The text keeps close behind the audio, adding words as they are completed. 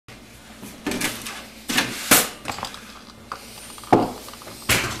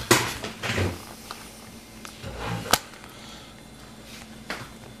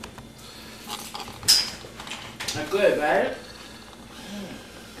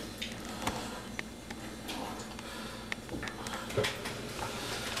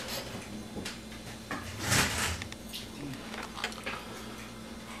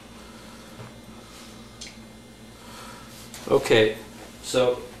Okay,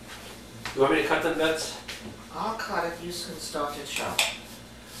 so you want me to cut them, Bets? I'll cut it. You can start to chop.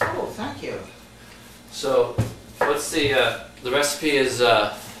 Oh, thank you. So what's the recipe is?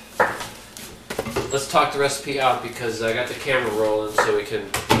 Let's talk the recipe out because I got the camera rolling so we can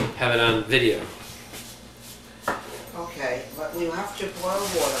have it on video. Okay, but we have to boil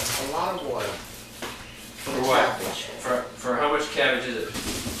water, a lot of water. For the what? cabbage. For how much cabbage is it?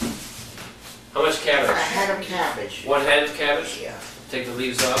 How much cabbage? A head of cabbage. One head of cabbage? Yeah. Take the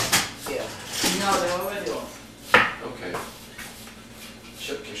leaves off? Yeah. No, they're already off. Okay.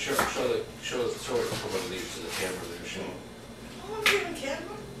 Show the leaves to the camera there, show. Oh, I'm doing the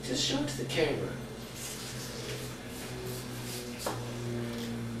camera. Just show it to the camera.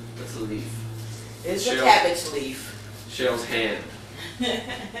 That's the leaf. It's a Cheryl. cabbage leaf. Cheryl's hand.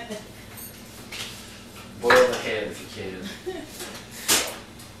 Boil the hand if you can.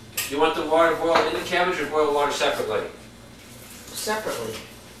 You want the water boiled in the cabbage or boil water separately? Separately.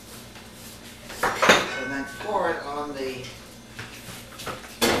 And then pour it on the...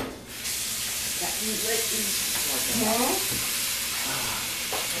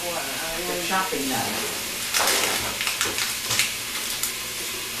 The chopping knife.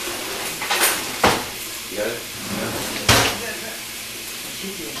 You got it?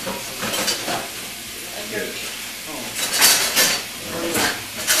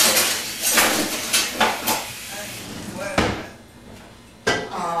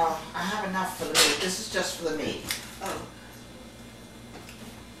 I have enough for the meat. This is just for the meat. Oh.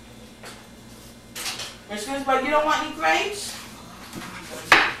 Miss Ginsberg, you don't want any grapes?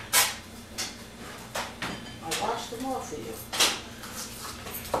 I'll wash them off for you.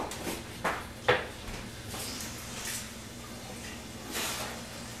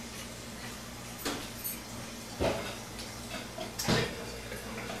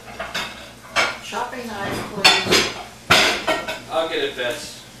 Chopping knife, please. I'll get it, Bets.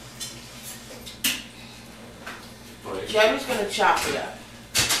 Jerry's gonna chop it up.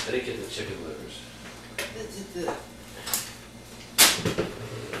 I didn't get the chicken livers. You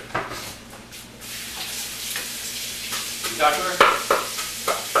talk to her?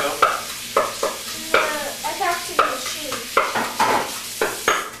 No? I talked to the machine.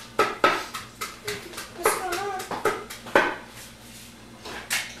 What's going on?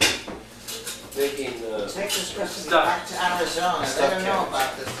 Making Take this recipe stuff. back to Arizona. Stuff They don't know cabbage. about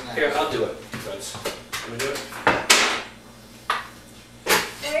this tonight. Here, I'll do it, Bets. Can we do it?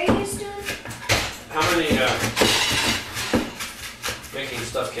 What are you guys doing? How many, making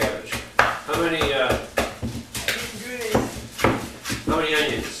stuffed cabbage. How many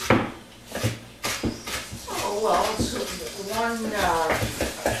onions? Oh, well, it's one,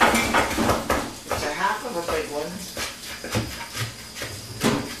 it's a half of a big one.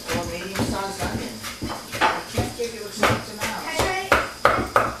 Or a medium-sized onion. I can't give you exact amount. Can I?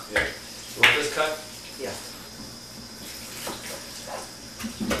 Yeah. You want this cut? Yeah.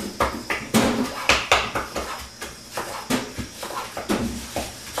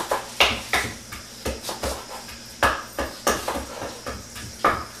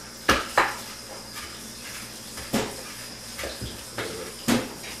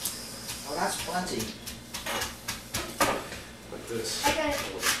 Well, that's plenty. Like this. I got it.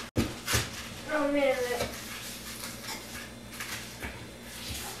 Oh, wait a minute.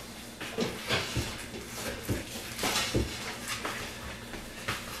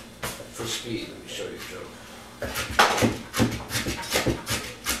 For speed, let me show you, Joe.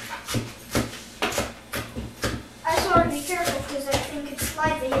 I just want to be careful because I think it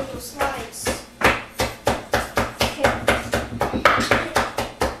slides. I hate those slides. Okay.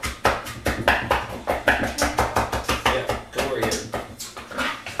 Yeah, come over here.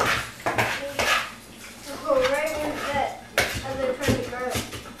 I'll go right in that other perfect garlic.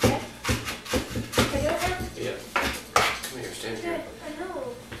 Okay? Can I do it now? Yeah. Come here, stand Good. here. I know.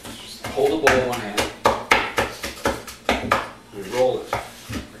 Hold the bowl in one hand. And roll it.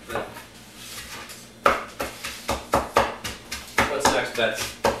 Like that. What's next, Bets?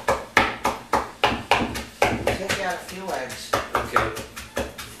 Take out a few eggs. Okay.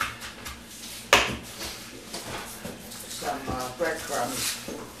 Some breadcrumbs.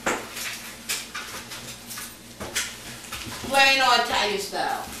 Plain or Italian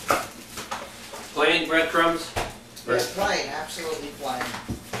style? Plain breadcrumbs? They're plain, absolutely plain.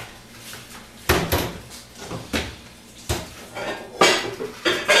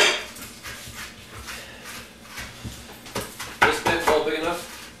 This bit all big enough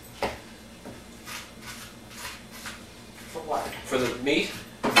For what? for the meat?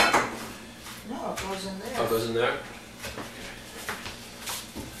 No, it goes in there. Oh, it goes in there?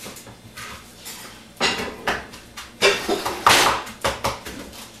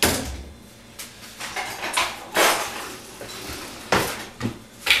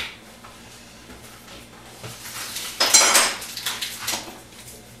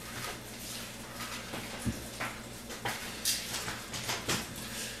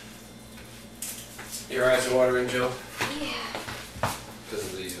 Your eyes are watering, Joe? Yeah.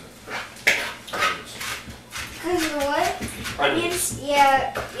 Because of the onions. Because of the what? Onions.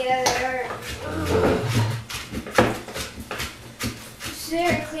 Yeah, they are. Is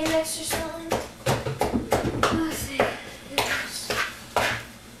there a Kleenex or something? Oh, thank goodness.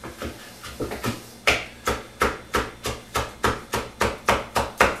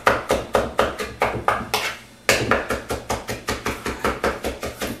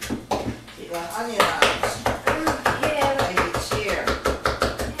 You got onion eyes. Yeah. Maybe it's here.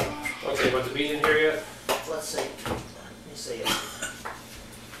 Okay, want the meat in here yet? Let's see. Let me see it.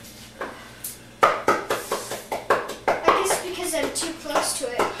 I guess because I'm too close to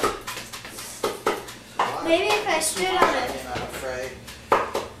it. Maybe if I stood on it. Onion, I'm afraid.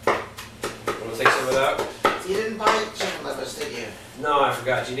 Want to take some of that? You didn't buy chicken livers, did you? No, I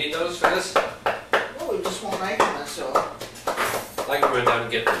forgot. You need those for this? Oh, we just won't make them, that's all. I can run down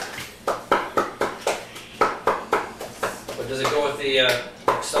and get them. But does it go with the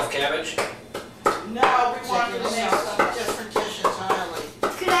stuffed cabbage? No, we want to Chicken make sauce, some. different dish entirely.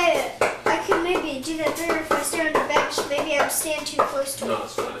 I could maybe do that better if I stand on the bench. Maybe I'm standing too close to it. No,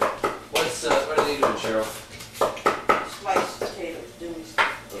 it's fine. What are they doing, Cheryl? Sliced potatoes, doing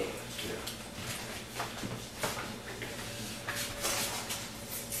potatoes.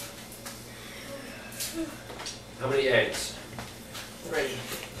 How many eggs? 3.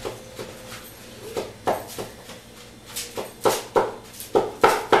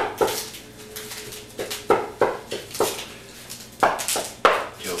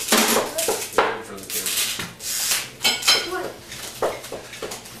 Joe. You're in front of the camera.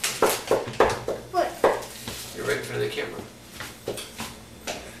 What? You're right in front of the camera.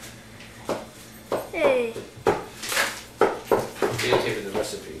 Hey. Videotaping the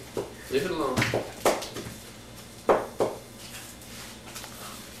recipe. Leave it alone.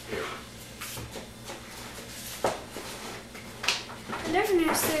 Here. I never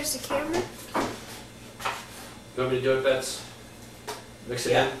noticed there's a camera. You want me to do it, Bets? Mix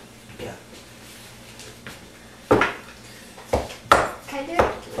it Yeah. in? Yeah. Can I do it?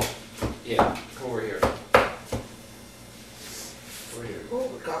 Yeah. Come over here. Over here. Oh,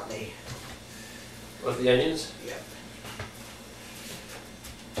 it got me. Want the onions? Yep.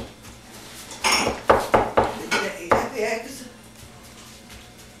 You got the eggs?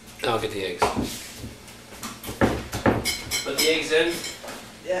 I'll get the eggs. Put the eggs in.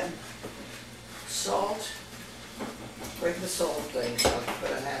 Yeah. Salt. Break the salt thing, so I'll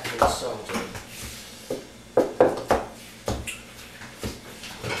put a half of the salt in.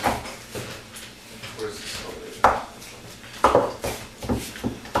 Where's the salt?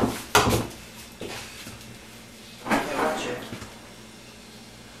 Okay, watch it.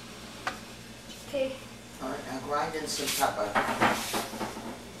 Okay. Alright, now grind in some pepper.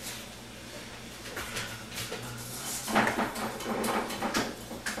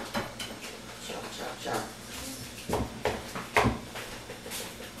 Chop, chop, chop.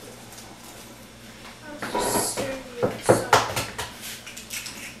 I was just stirring you with salt.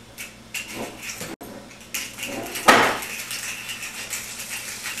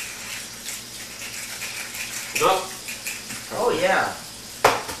 No. Oh, yeah.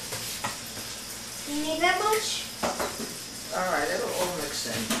 You need that much? Alright, it'll all mix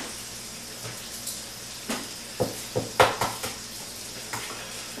in.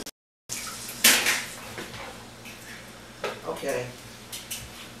 Okay.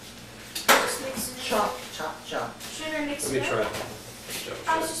 Just mixing it up. Chop, chop, chop. Should I mix Let me it try up? it. Joe,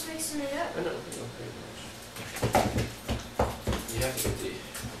 I was just mixing it up. I know. You have to get the.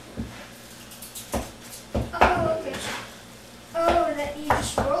 Oh, okay. Oh, that you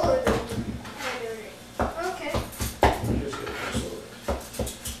just roll it over. Okay. Here's the first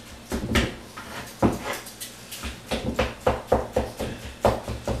one.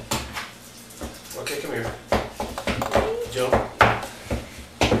 Okay, come here. Joe.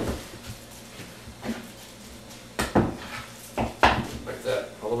 Like that,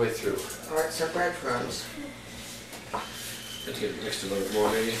 all the way through. Alright, so breadcrumbs. Let's get it mixed a little bit more,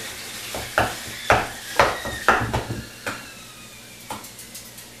 maybe.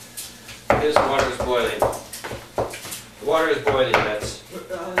 His water is boiling. The water is boiling, Bets.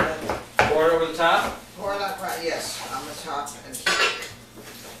 Pour it over the top. Pour that right, yes, on the top and keep it.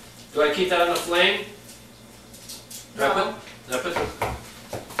 Do I keep that on the flame? Drop No. it? Drop it?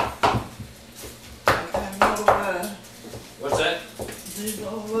 What's that?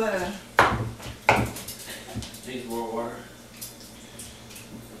 Needs more water.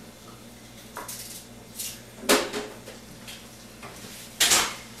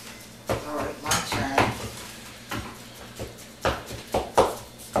 Alright, my turn.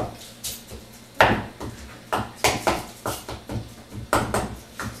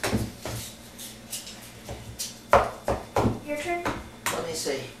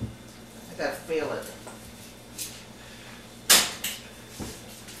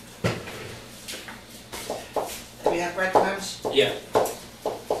 have breadcrumbs? Yeah. Wait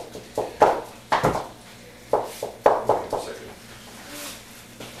a second.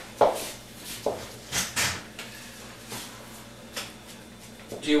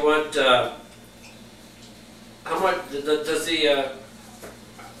 Do you want, how much, does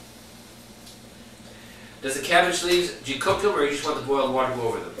the cabbage leaves, do you cook them or you just want the boiled water to go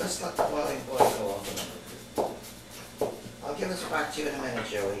over them? Let's let the boiling point go over them. I'll give this back to you in a minute,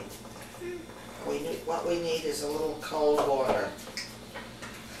 Joey. What we need is a little cold water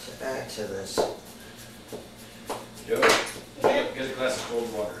to add to this. Joey, get a glass of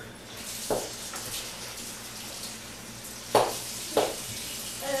cold water.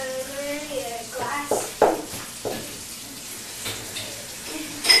 Do we need a glass?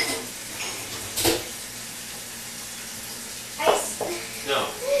 Ice? No.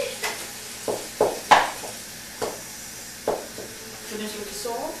 Finish with the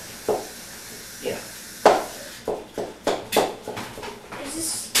salt? Yeah. Is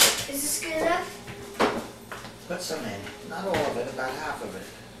this good enough? Put some in. Not all of it, about half of it.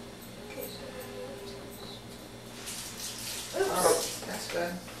 Oops. Oh, that's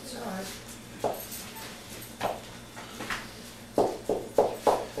good. It's all right.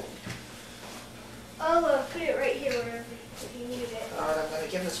 I'll put it right here wherever you need it. All right, I'm going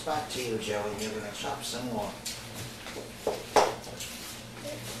to give this back to you, Joey. You're going to chop some more.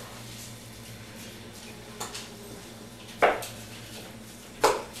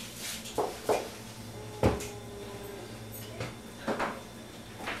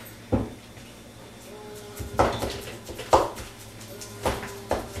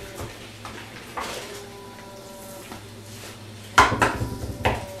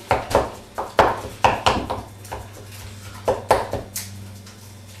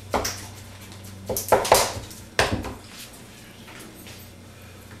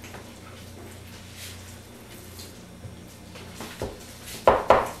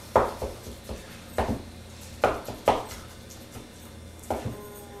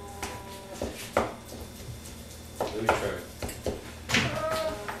 Let me try it.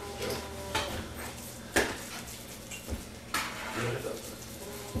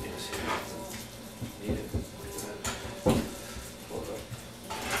 Need it. Hold up.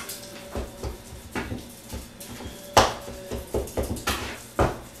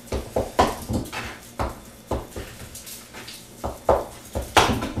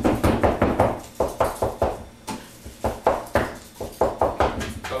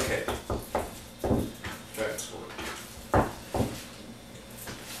 Okay. Try it some more.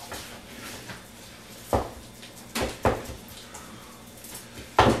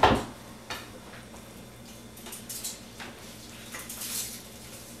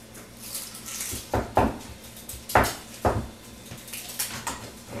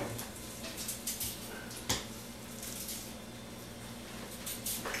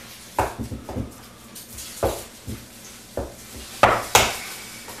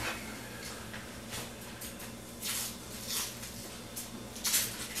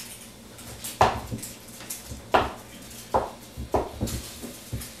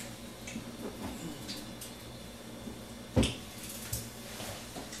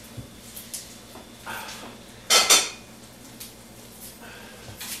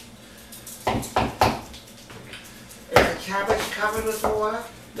 Cabbage covered with water?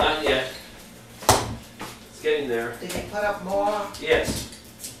 Not yet. It's getting there. Did you put up more? Yes.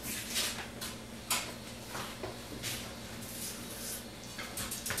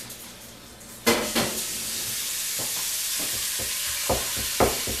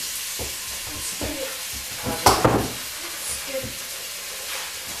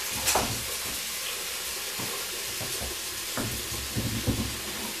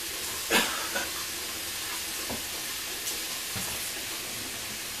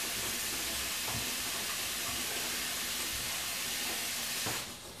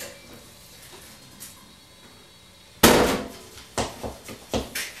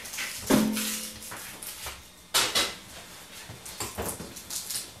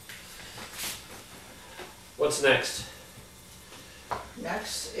 What's next?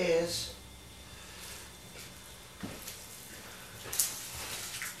 Next is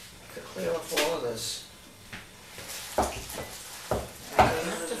to clear off all of this. And we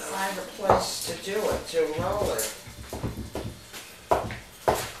have to find a place to do it, to roll it.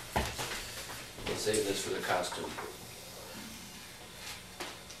 We'll save this for the costume.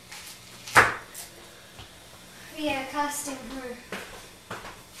 Yeah, costume her.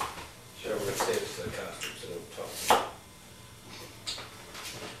 Sure, we're gonna save this for the costume, so don't talk.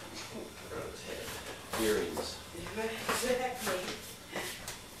 Around his head. Earrings. Exactly.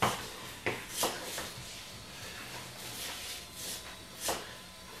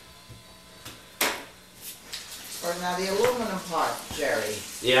 now the aluminum pot, Jerry.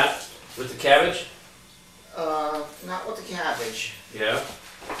 Yeah, with the cabbage? Not with the cabbage. Yeah.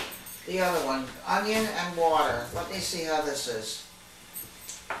 The other one, onion and water. Let me see how this is.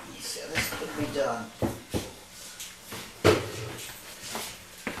 Let's see how this could be done.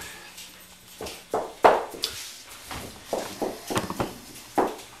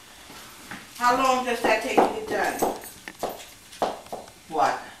 How long does that take to get done?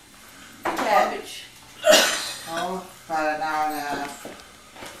 What? Cabbage. Oh, about an hour and a half.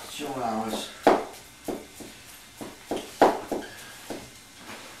 2 hours.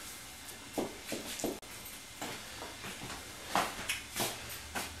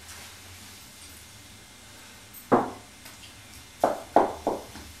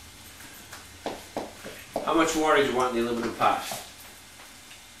 How much water do you want in the aluminum pot?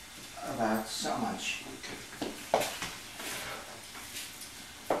 About so much.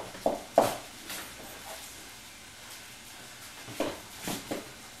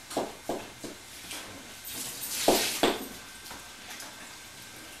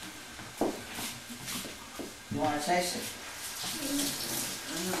 You want to taste it?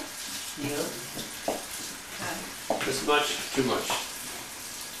 You? This much? Too much?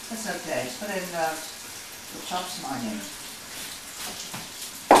 That's okay. Put in, chop some onion.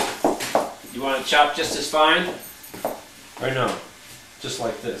 You want it chopped just as fine? Or no? Just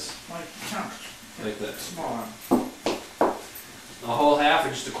like this? Like chunks. Like this? Smaller. A whole half or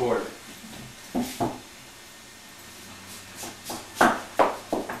just a quarter?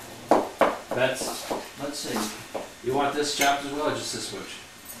 That's... Let's see. You want this chopped as well or just this much?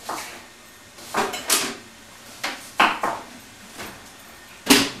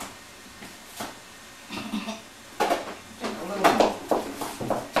 A little more.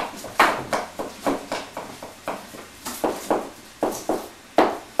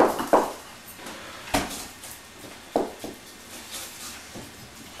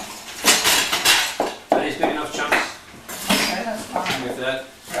 Are these big enough chunks? Okay, that's fine. Like that?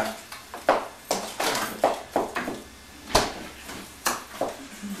 Yeah.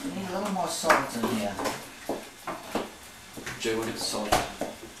 We need a little more salt in here. Jay, we'll get the salt.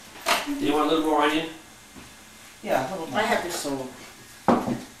 Do you want a little more onion? Yeah, a little more. I have the salt.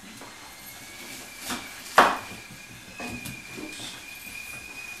 Oops.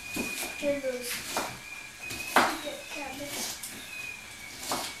 Here goes. Get cabbage.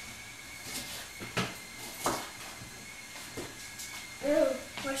 Oh,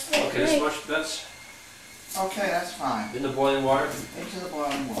 watch that. Okay, this much, that's Okay, that's fine. in the boiling water? Into the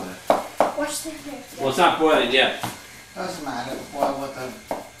boiling water. Watch the hair. Well, it's not boiling yet. Doesn't matter. Boil with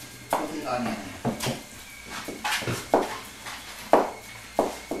the onion.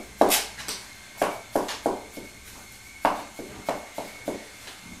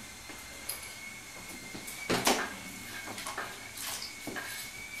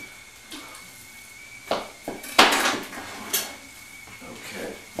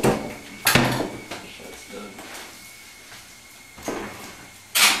 Okay. That's done.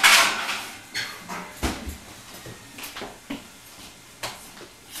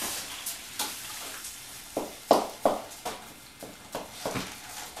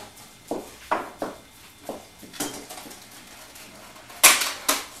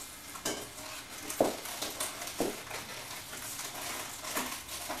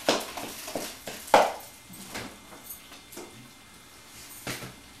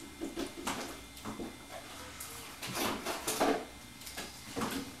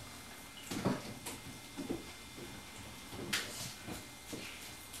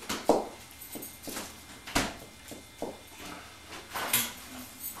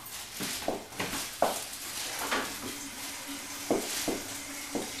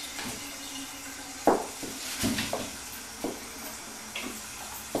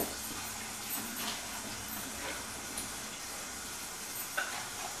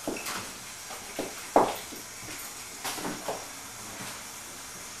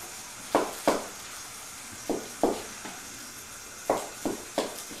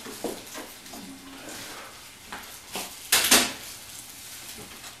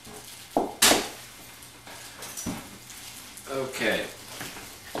 Okay.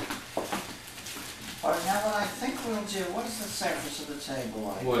 All right, now what I think we'll do, what is the surface of the table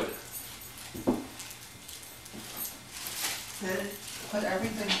like? Wood. Put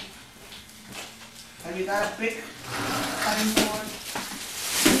everything. Have you got a big cutting board?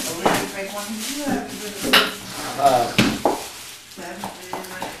 A really big one?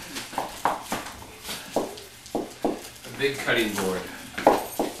 A big cutting board.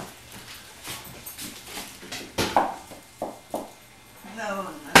 No,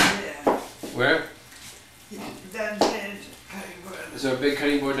 not there. Where? Down big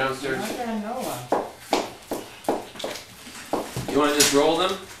cutting board downstairs? Not that I know of. You want to just roll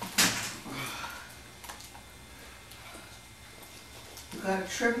them? You gotta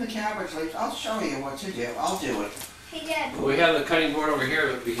trim the cabbage leaves. I'll show you what to do. I'll do it. Hey, Dad. We have the cutting board over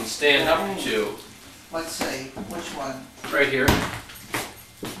here that we can stand up to. Let's see, which one? Right here.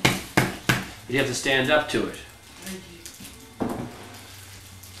 You have to stand up to it.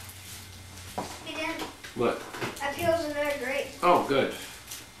 Hey, Dad. What? That peels in there great. Oh, good.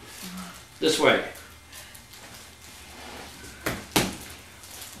 This way.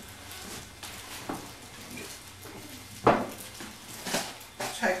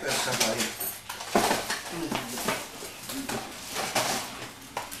 Take this, somebody.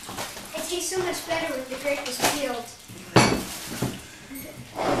 It tastes so much better when the grape is peeled.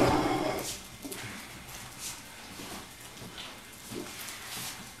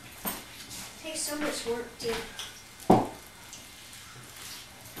 It takes so much work, dude.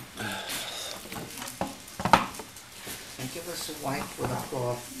 And give us a wipe with a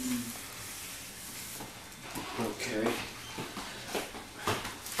cloth. Okay.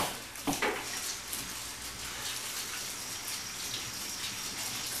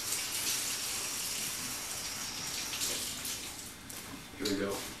 Here we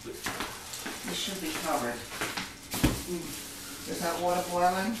go. This should be covered. Is that water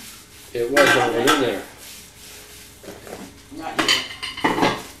boiling? It was over in there. Not yet.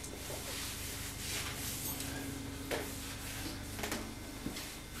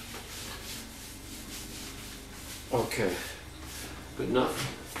 Okay. Good enough.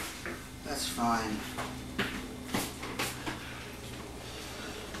 That's fine.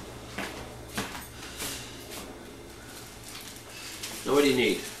 Now what do you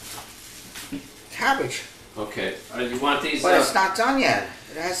need? Cabbage. Okay. You want these? But it's not done yet.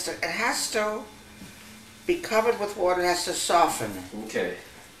 It has to be covered with water. It has to soften Okay.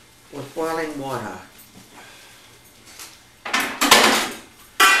 with boiling water.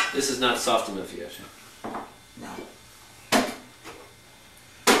 This is not soft enough yet. No.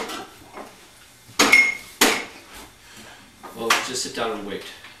 Well, just sit down and wait.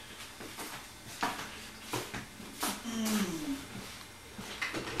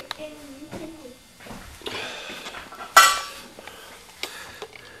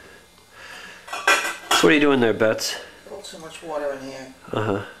 So what are you doing there, Bets? Put so much water in here.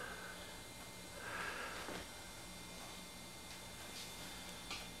 Uh-huh.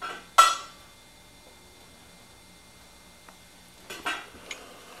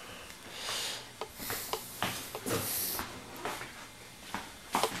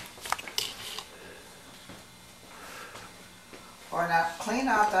 Or now, clean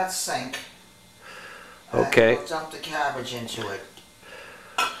out that sink. Okay. And we'll dump the cabbage into it.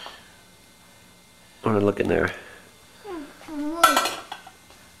 I'm gonna look in there.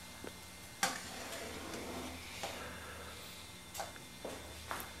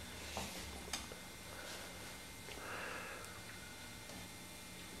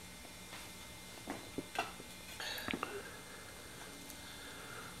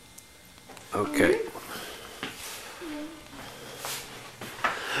 Okay.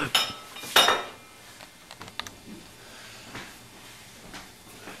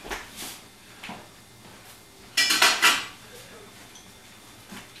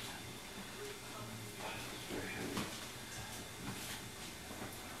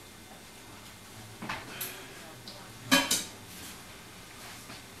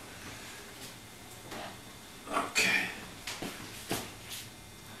 Okay.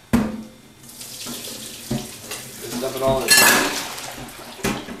 Dump it all in.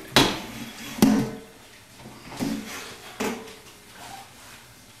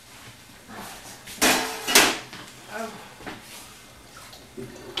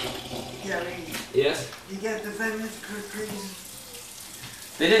 Gary, Yes? you get the famous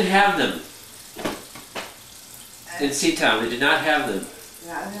cookies? They didn't have them in Seatown. They did not have them.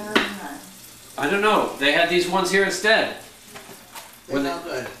 Yeah, I don't know. They had these ones here instead. They're When no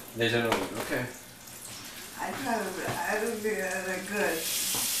good. They don't know. Okay. I don't think they're good.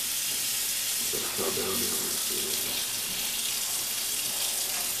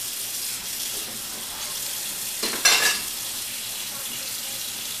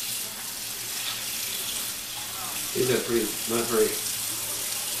 These are pretty, not very.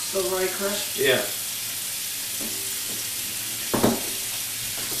 Still very crisp? Yeah.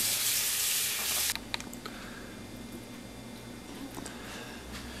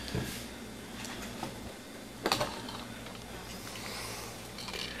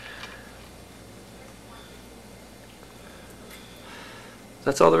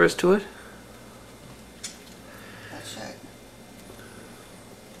 That's all there is to it? That's it.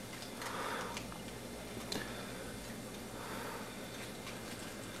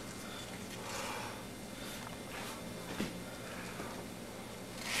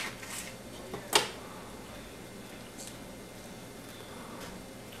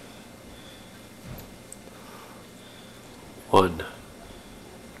 1.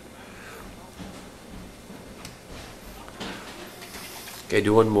 Okay,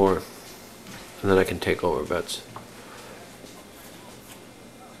 do one more, and then I can take over, Bets.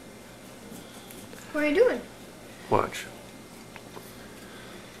 What are you doing? Watch.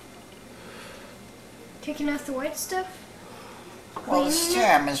 Taking off the white stuff? Well, the Cleaning it?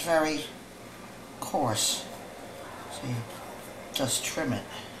 stem is very coarse. So you just trim it.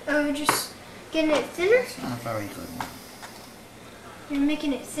 Oh, just getting it thinner? It's not a very good one. You're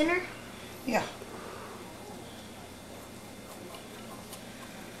making it thinner? Yeah.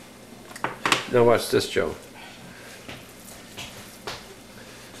 Now watch this, Joe.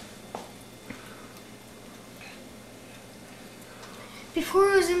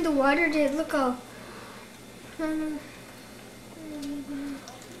 Before it was in the water, did it look all...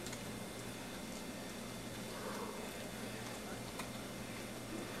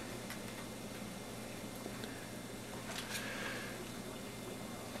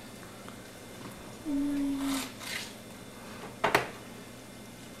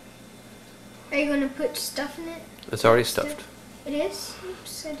 Are you going to put stuff in it? It's already stuffed It is?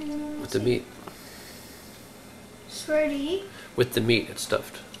 Oops, I didn't know. with the meat. It's ready to eat? With the meat, it's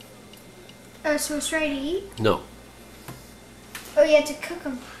stuffed. Oh, so it's ready to eat? No. Oh, you have to cook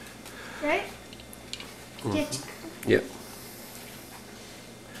them, right? You have to cook 'em. Yep.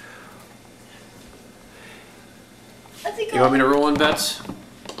 I think You want me to roll one, Bets?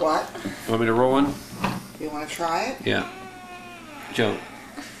 What? You want me to roll one? You want to try it? Yeah. Joe.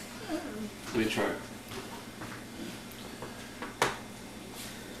 Let me try it.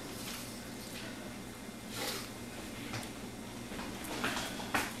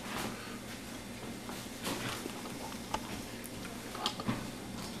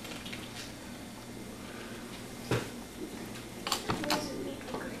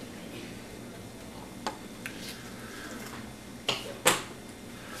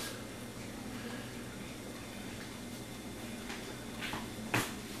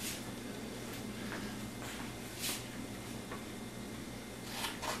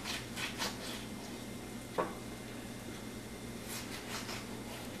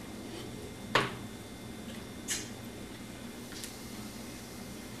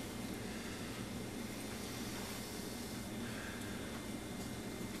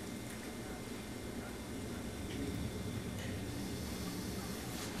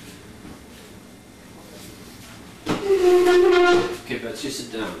 Okay, Bets, you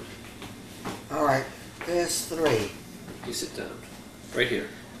sit down. All right. There's 3. You sit down. Right here.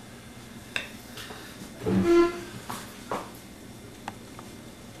 Okay.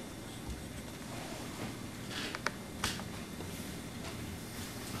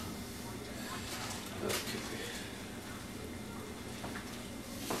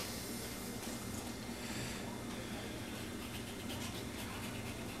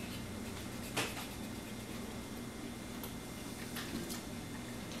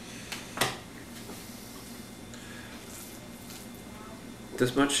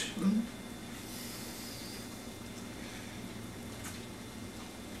 This much?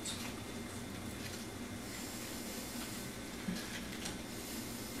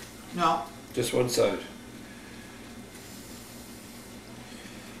 No. Just one side.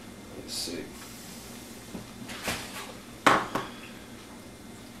 Let's see. Can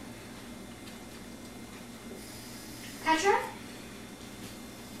I try?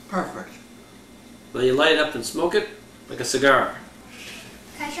 Perfect. Now you light it up and smoke it like a cigar.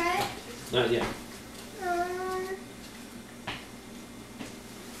 Can I try it? Not yet.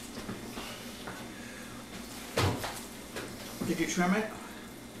 Did you trim it?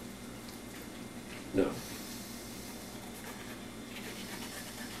 No.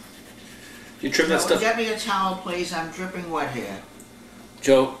 You trim that No, stuff. get me a towel, please. I'm dripping wet here.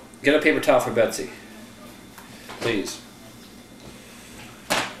 Joe, get a paper towel for Betsy. Please.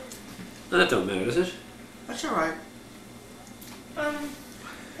 No, that don't matter, does it? That's all right.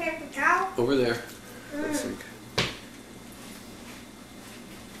 Paper towel? Over there. Let's see.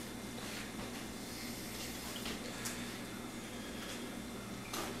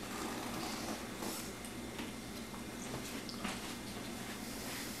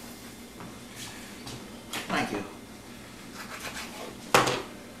 Thank you.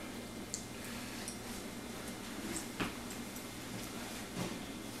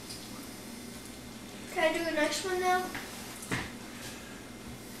 Can I do the next one now?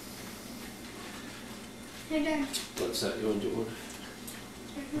 You're done. What's that? You want to do one?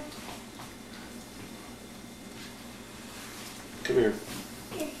 Come here.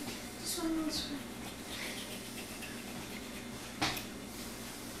 Okay. This one, this one.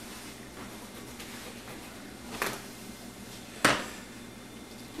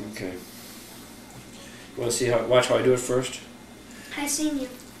 Okay. You want to see how? Watch how I do it first. I seen you.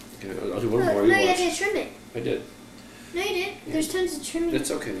 Okay, I'll do one No, more. no, You you watch. had to trim it. I did. No, you didn't. Yeah. There's tons of trimming.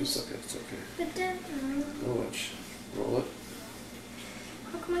 It's okay. It's okay. It's okay. But then, I'll watch. Roll it.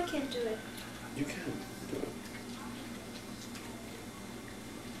 how come I can't do it? You can do it.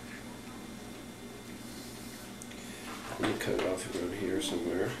 Let me cut it off around here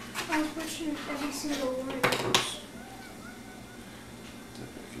somewhere. I was watching every single one. Oops.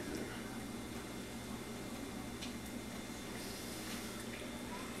 That back in there.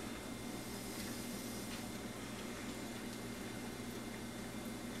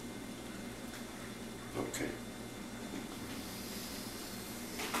 Okay.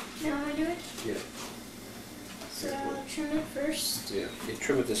 Now I do it. Yeah. So I'll trim it first. Yeah. You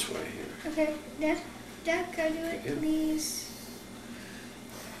trim it this way here. Okay, Dad, can I do it, Yeah. please?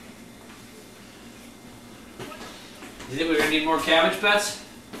 You think we're gonna need more cabbage, Bets?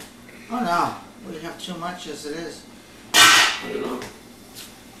 Oh no, we have too much as it is. I don't know.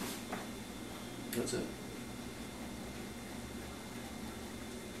 That's it.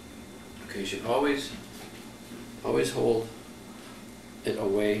 Okay, you should always hold it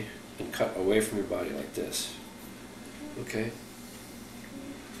away and cut away from your body like this. Okay?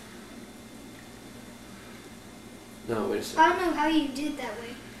 No, wait a I second. don't know how you did that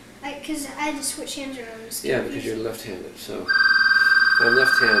way. Because I had to switch hands around. Yeah, because you're left-handed. So, if I'm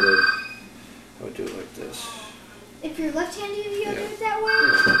left-handed, I would do it like this. If you're left-handed, you'll Yeah. do it that way?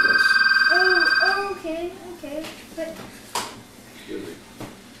 Yeah, like this. Oh, okay. But Excuse me.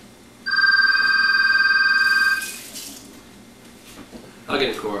 I'll get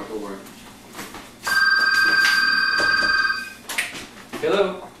it, Cora. Don't worry.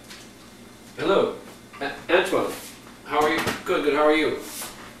 Hello. Hello. Antoine. How are you? Good. How are you?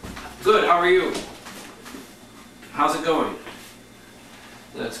 Good. How are you? How's it going?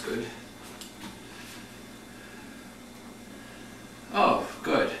 That's good. Oh,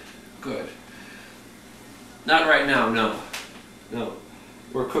 good. Not right now, no.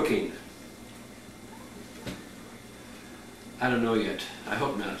 We're cooking. I don't know yet. I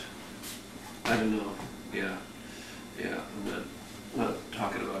hope not. I don't know. Yeah. I'm not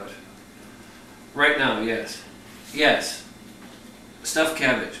talking about it. Right now, yes. Stuffed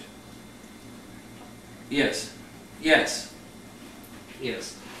cabbage. Yes.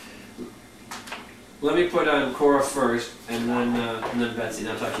 Let me put on Cora first, and then Betsy.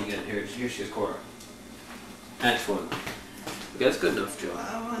 Now talk to you again. Here she is, Cora. That's one. Okay, that's good enough, Joe.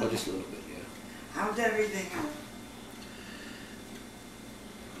 Oh, just a little bit, yeah. How's everything?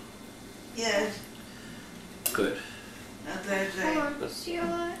 Yes, Good. that's Thursday. hold on. See a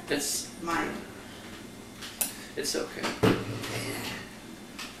lot? It's Mine. okay.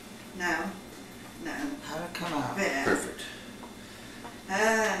 No. How'd it come out? There. Perfect.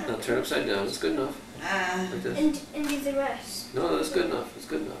 Now turn upside down. It's good enough. Like this. And do the rest. No, that's good enough.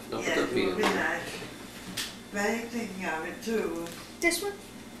 Now put Yes, the it meat will in be there. nice. But I'm thinking of it too. This one?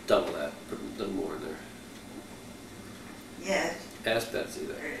 Double that. Put a little more in there. Yes. Ask Betsy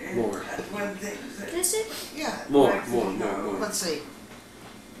there. More. That's one thing that This it? Yeah, More. let's see.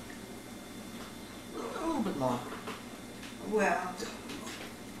 A little bit more. well,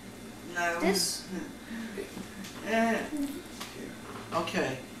 no. This?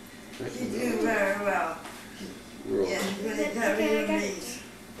 Okay. You do very well. Roll. Yes, really Okay, cover I your got it. meat.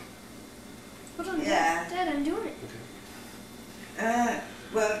 Hold on, Yeah. Dad, I'm doing it.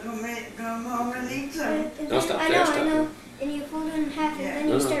 Well, come home and eat some. And No, stop I there, know, stop I know. there. And you fold it in half, and Yeah. then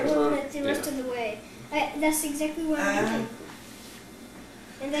No, you no, start no. rolling it the rest Yeah. of the way. That's exactly what I'm doing.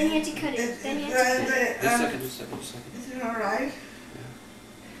 And then you have to cut it. Then you have to cut it. Just a second. Is it all right?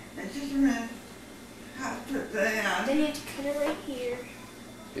 Just a minute. I'll put that on. Then you have to cut it right here.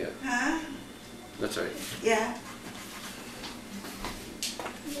 Yeah, Huh? that's right. Yeah.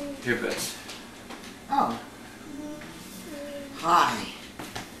 Here, Bets. Oh, hi.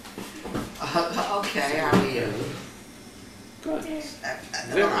 Okay, how are you? Good. There.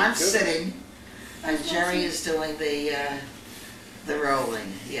 Well, I'm good. sitting, and Jerry is doing the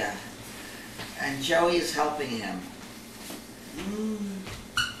rolling, yeah. And Joey is helping him.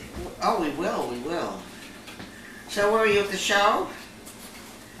 Oh, we will. So were you at the show?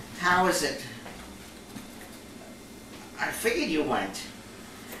 How is it? I figured you went.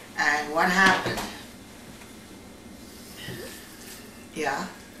 And what happened? Yeah?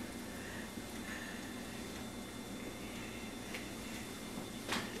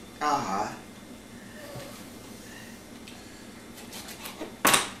 Uh-huh.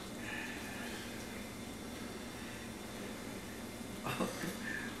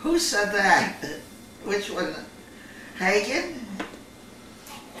 Who said that? Which one? Hagen?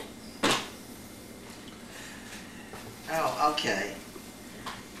 Oh, okay.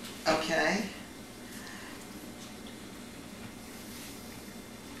 Okay.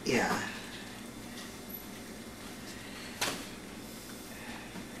 Yeah.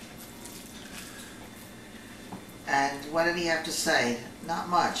 And what did he have to say? Not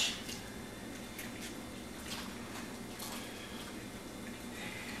much.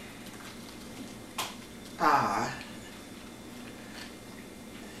 Ah.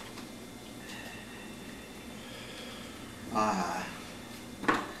 Ah.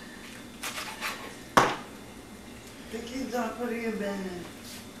 The kids aren't putting him in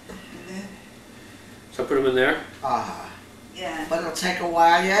there. So put them in there? Ah. Yeah. But it'll take a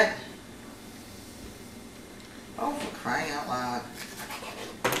while yet? Oh, for crying out loud.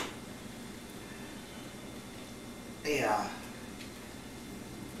 Yeah.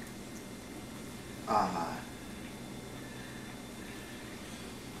 Uh-huh.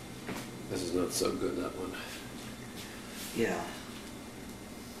 This is not so good, that one. Yeah.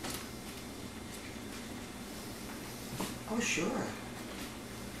 Oh, sure.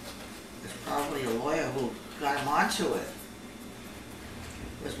 There's probably a lawyer who got him onto it.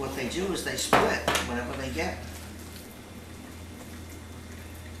 Because what they do is they split whatever they get.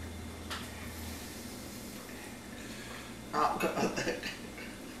 Oh,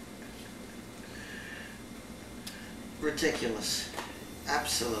 ridiculous.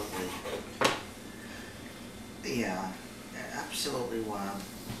 Absolutely. Yeah, absolutely wild.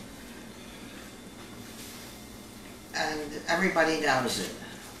 And everybody knows it.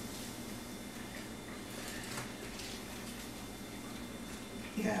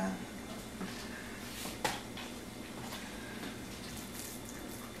 Yeah.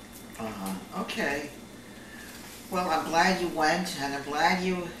 Okay. Well, I'm glad you went, and I'm glad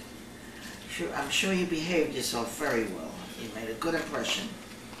you, I'm sure you behaved yourself very well. You made a good impression.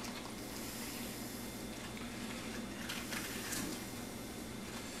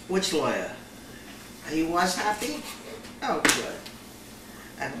 Which lawyer? He was happy? Oh, good.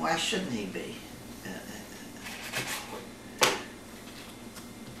 And why shouldn't he be?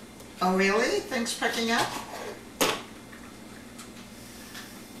 Oh, really? Things picking up?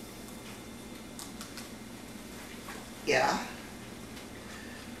 Yeah.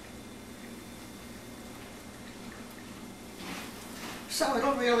 So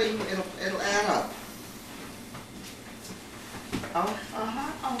it'll add up. Oh,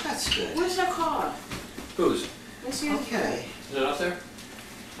 oh, that's good. Where's the car? Whose? Let's use Okay. Is it up there?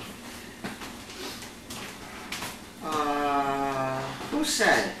 Who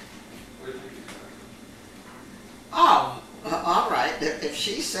said? Oh, all right. If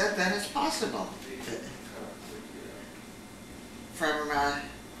she said, then it's possible. From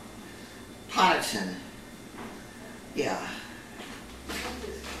Potterton. Yeah.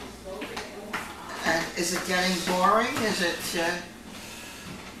 And is it getting boring? Is it,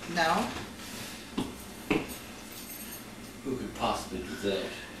 no? Who could possibly do that?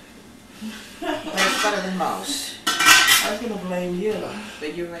 That's better than most. I was gonna blame you,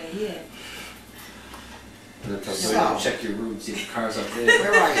 but you're right here. And then So- you can check your room, see if the car's up there.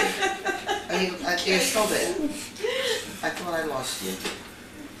 Where are you? Are you still there? I thought I lost you.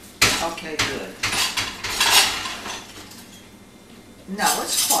 Okay, good. No,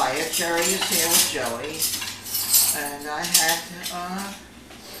 it's quiet. Jerry is here with Joey. And I had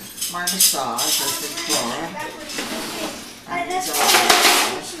my massage, I think Cora. That's why I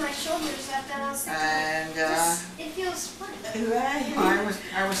pushed my shoulders up and I was thinking, And it feels fun. Right.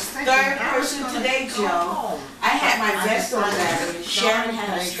 I was thinking Third I was person gonna today, go Joe. home. I had my vest on decided there. that Sharon had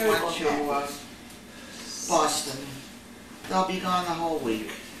a Paige skirt went on to there. Boston. They'll be gone the whole week.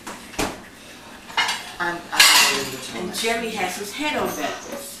 I'm gonna leave it till And next Jerry week. has his head on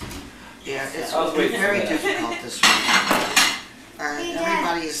backwards. Yeah, it's I was been waiting for very that. difficult this week. And Hey, Dad.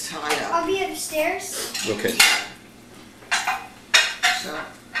 everybody is tied up. I'll be upstairs. Okay. So,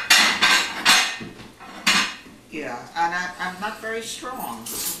 yeah, and I'm not very strong.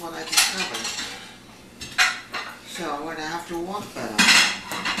 This is what I discovered. So I'm gonna have to walk better.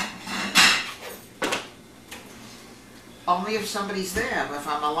 Only if somebody's there. But if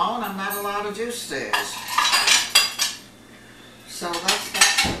I'm alone, I'm not allowed to do stairs. So that's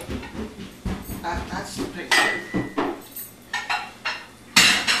the picture.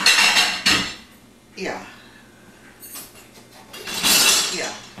 Yeah.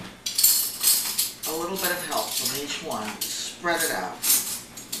 Yeah. A little bit of help from each one. Spread it out.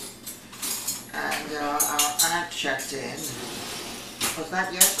 And I checked in. Was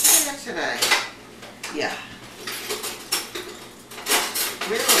that yesterday or today? Yeah.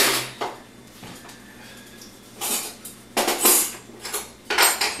 Really?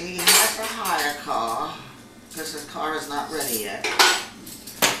 He has a hire car. because his car is not ready yet.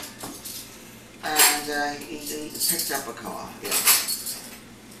 And he picked up a car, yeah.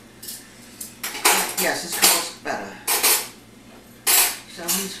 Yes, his car's better. So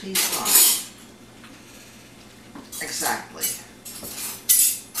he's fine. Exactly.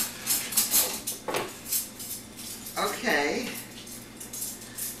 Okay.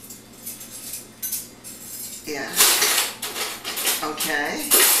 Yeah. Okay.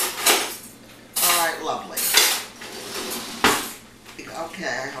 All right, lovely. Okay,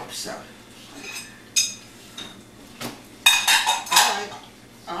 I hope so. All right.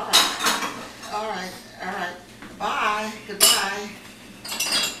 All right. All right. All right. Bye. Goodbye.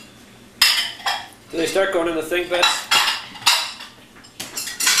 Do they start going in the thing, Bets?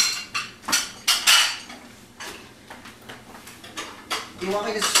 Do you want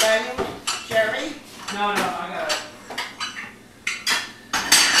me to spray him, Jerry? No, I got it.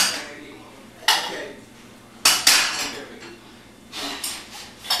 Okay.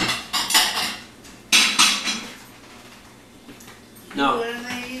 No. What are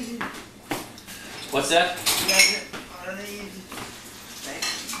they using? What's that? What are they using?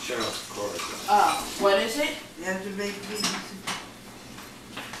 Cheryl, Cora. What is it? You have to make these.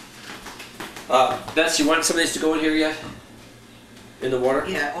 Bets, you want some of these to go in here yet? In the water?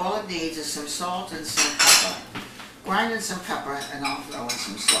 Yeah, all it needs is some salt and some pepper. Grind in some pepper and I'll throw in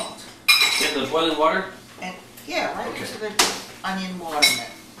some salt. In the boiling water? And yeah, right Okay. into the onion water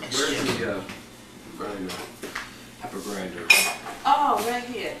mixture. Where's the grinder? Pepper grinder. Oh, right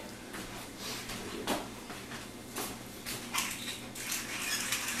here.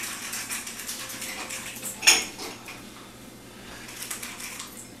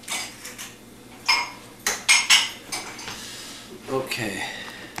 Okay.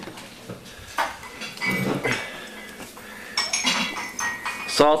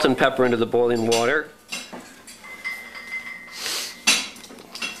 Salt and pepper into the boiling water.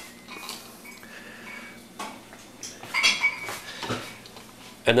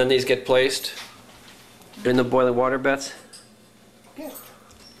 And then these get placed in the boiling water, Bets? Yeah.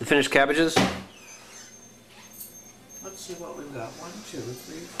 The finished cabbages? Let's see what we've got. 1, 2,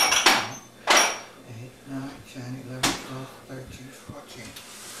 3, 4, 5, 8, 9, 10, 11, 12, 13, 14.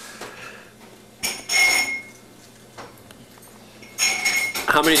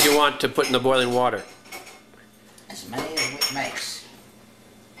 How many do you want to put in the boiling water? As many as it makes.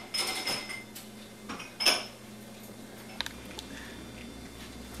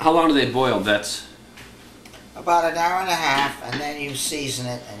 How long do they boil, Bets? About an hour and a half, and then you season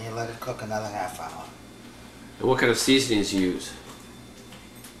it and you let it cook another half hour. And what kind of seasonings you use?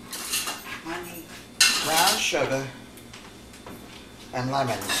 Honey. Brown sugar and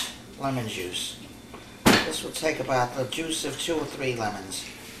lemon juice. This will take about the juice of 2 or 3 lemons.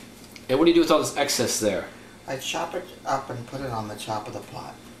 And what do you do with all this excess there? I chop it up and put it on the top of the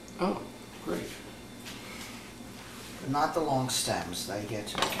pot. Oh, great. Not the long stems, they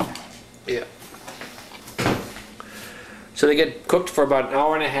get Yeah. So they get cooked for about an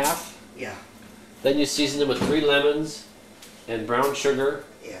hour and a half. yeah, Then you season them with 3 lemons and brown sugar,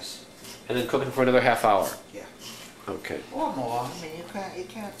 yes, and then cook them for another half hour. yeah. Okay. Or more, I mean you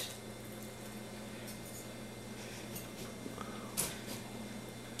can't.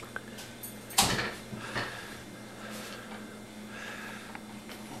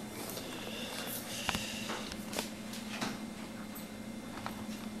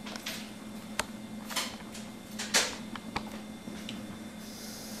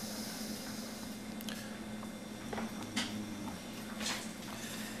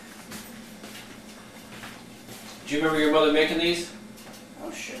 Do you remember your mother making these?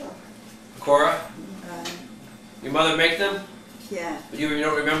 Oh sure. Cora? Uh, Your mother make them? yeah. But you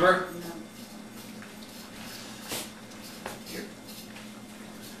don't remember? No.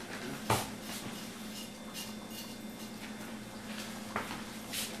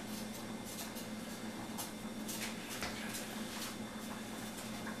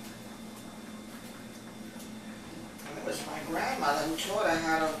 It was my grandmother who taught her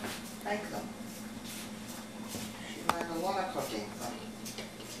how to make them. She learned a lot of cooking from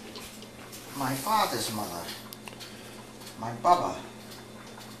my father's mother, my Bubba.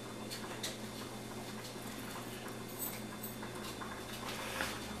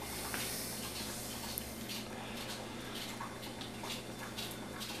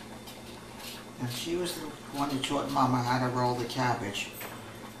 And she was the one who taught Mama how to roll the cabbage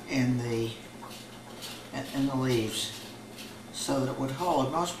in the leaves so that it would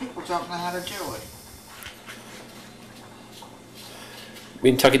hold. Most people don't know how to do it. I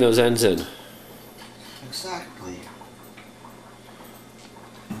mean tucking those ends in. Exactly.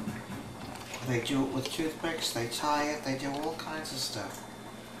 They do it with toothpicks, they tie it, they do all kinds of stuff.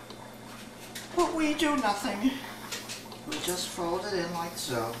 But we do nothing. We just fold it in like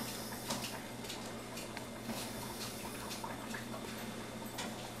so.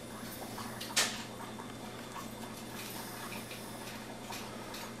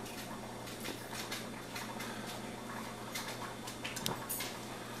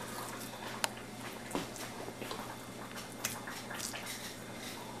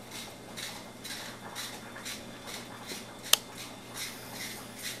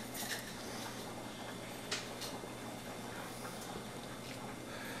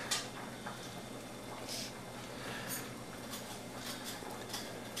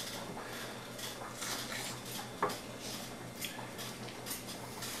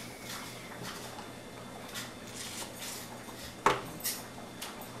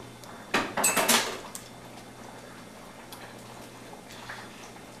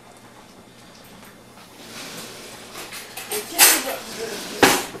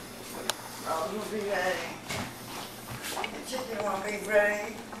 Oh, you'll be ready. The chicken won't be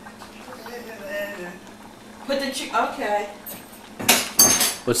ready. Put the chicken, okay.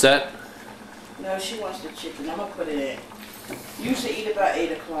 What's that? No, she wants the chicken. I'm gonna put it in. Usually eat about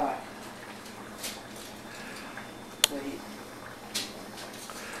 8 o'clock. Wait.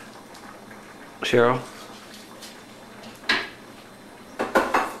 Cheryl?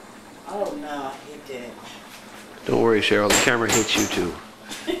 Oh no, he didn't. Don't worry, Cheryl. The camera hates you too.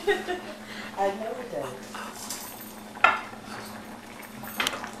 I know it does.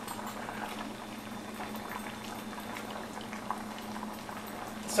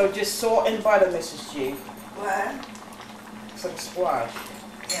 So just salt and butter, Mrs. G. What? Some squash.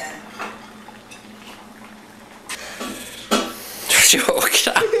 Yeah. Joe,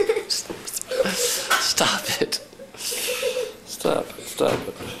 stop it. Stop it. Stop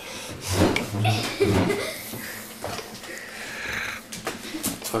it.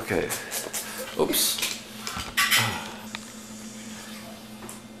 Okay. Oops.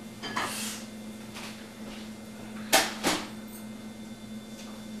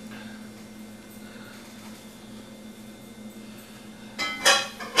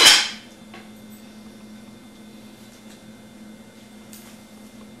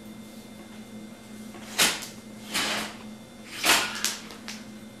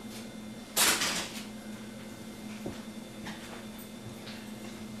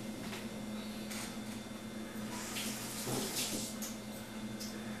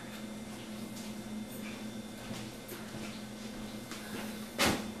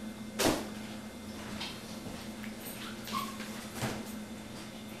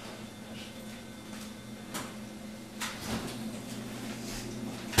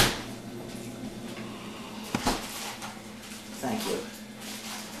 Thank you.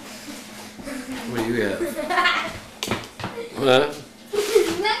 What do you have? What?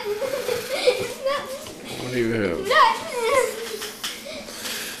 What do you have?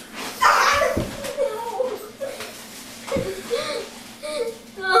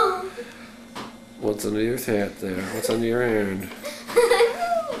 What's under your hat there? What's under your hand?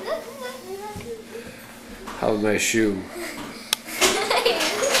 How's my shoe?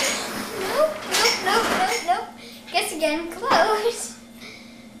 Nope. Guess again, close.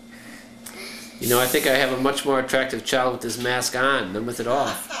 You know, I think I have a much more attractive child with this mask on than with it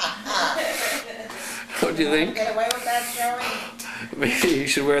off. What do you think? Get away with that, Joey? Maybe you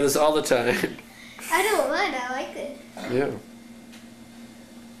should wear this all the time. I don't mind, I like it. Yeah.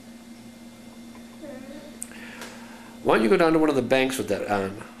 Why don't you go down to one of the banks with that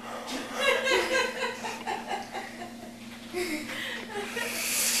on?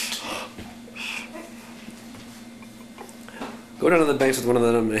 Go down to the banks with one of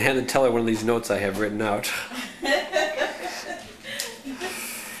them and tell her one of these notes I have written out.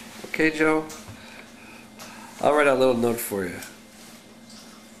 Okay, Joe? I'll write out a little note for you.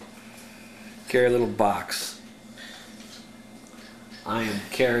 Carry a little box. I am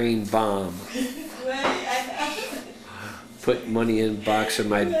carrying bomb. Put money in box or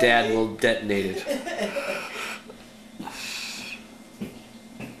my dad will detonate it.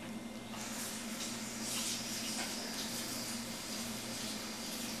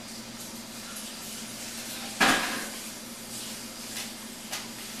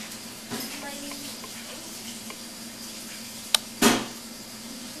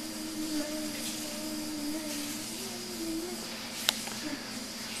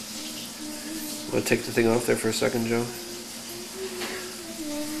 Want to take the thing off there for a second, Joe?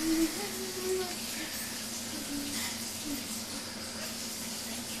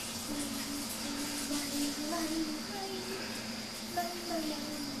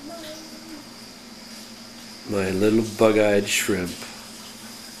 My little bug-eyed shrimp.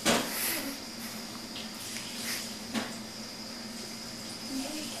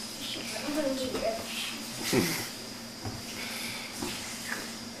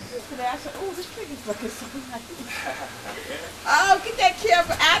 I said, oh, this pig is looking so nice. Oh, get that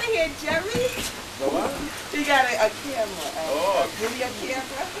camera out of here, Jerry. The what? You got a camera, Oh. a video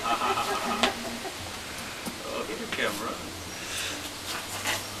camera. Oh, get the camera.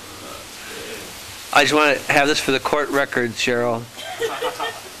 I just want to have this for the court records, Cheryl.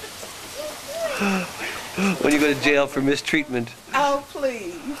 When you go to jail for mistreatment. Oh,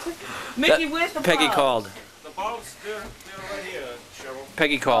 please. Mickey, where's the Peggy ball? called. The balls, they're right here, Cheryl.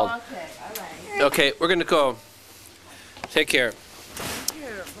 Peggy called. Oh, okay, all right. Okay, we're gonna go. Take care.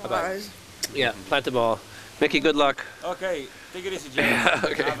 Here, Bye-bye. boys. Yeah, plant the ball. Mickey, good luck. Okay, take it easy, Jerry.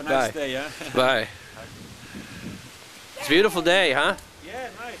 Okay, Have a nice bye. day, yeah? Bye. It's a beautiful day, huh? Yeah,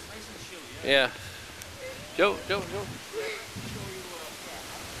 nice and chill, Yeah. Joe.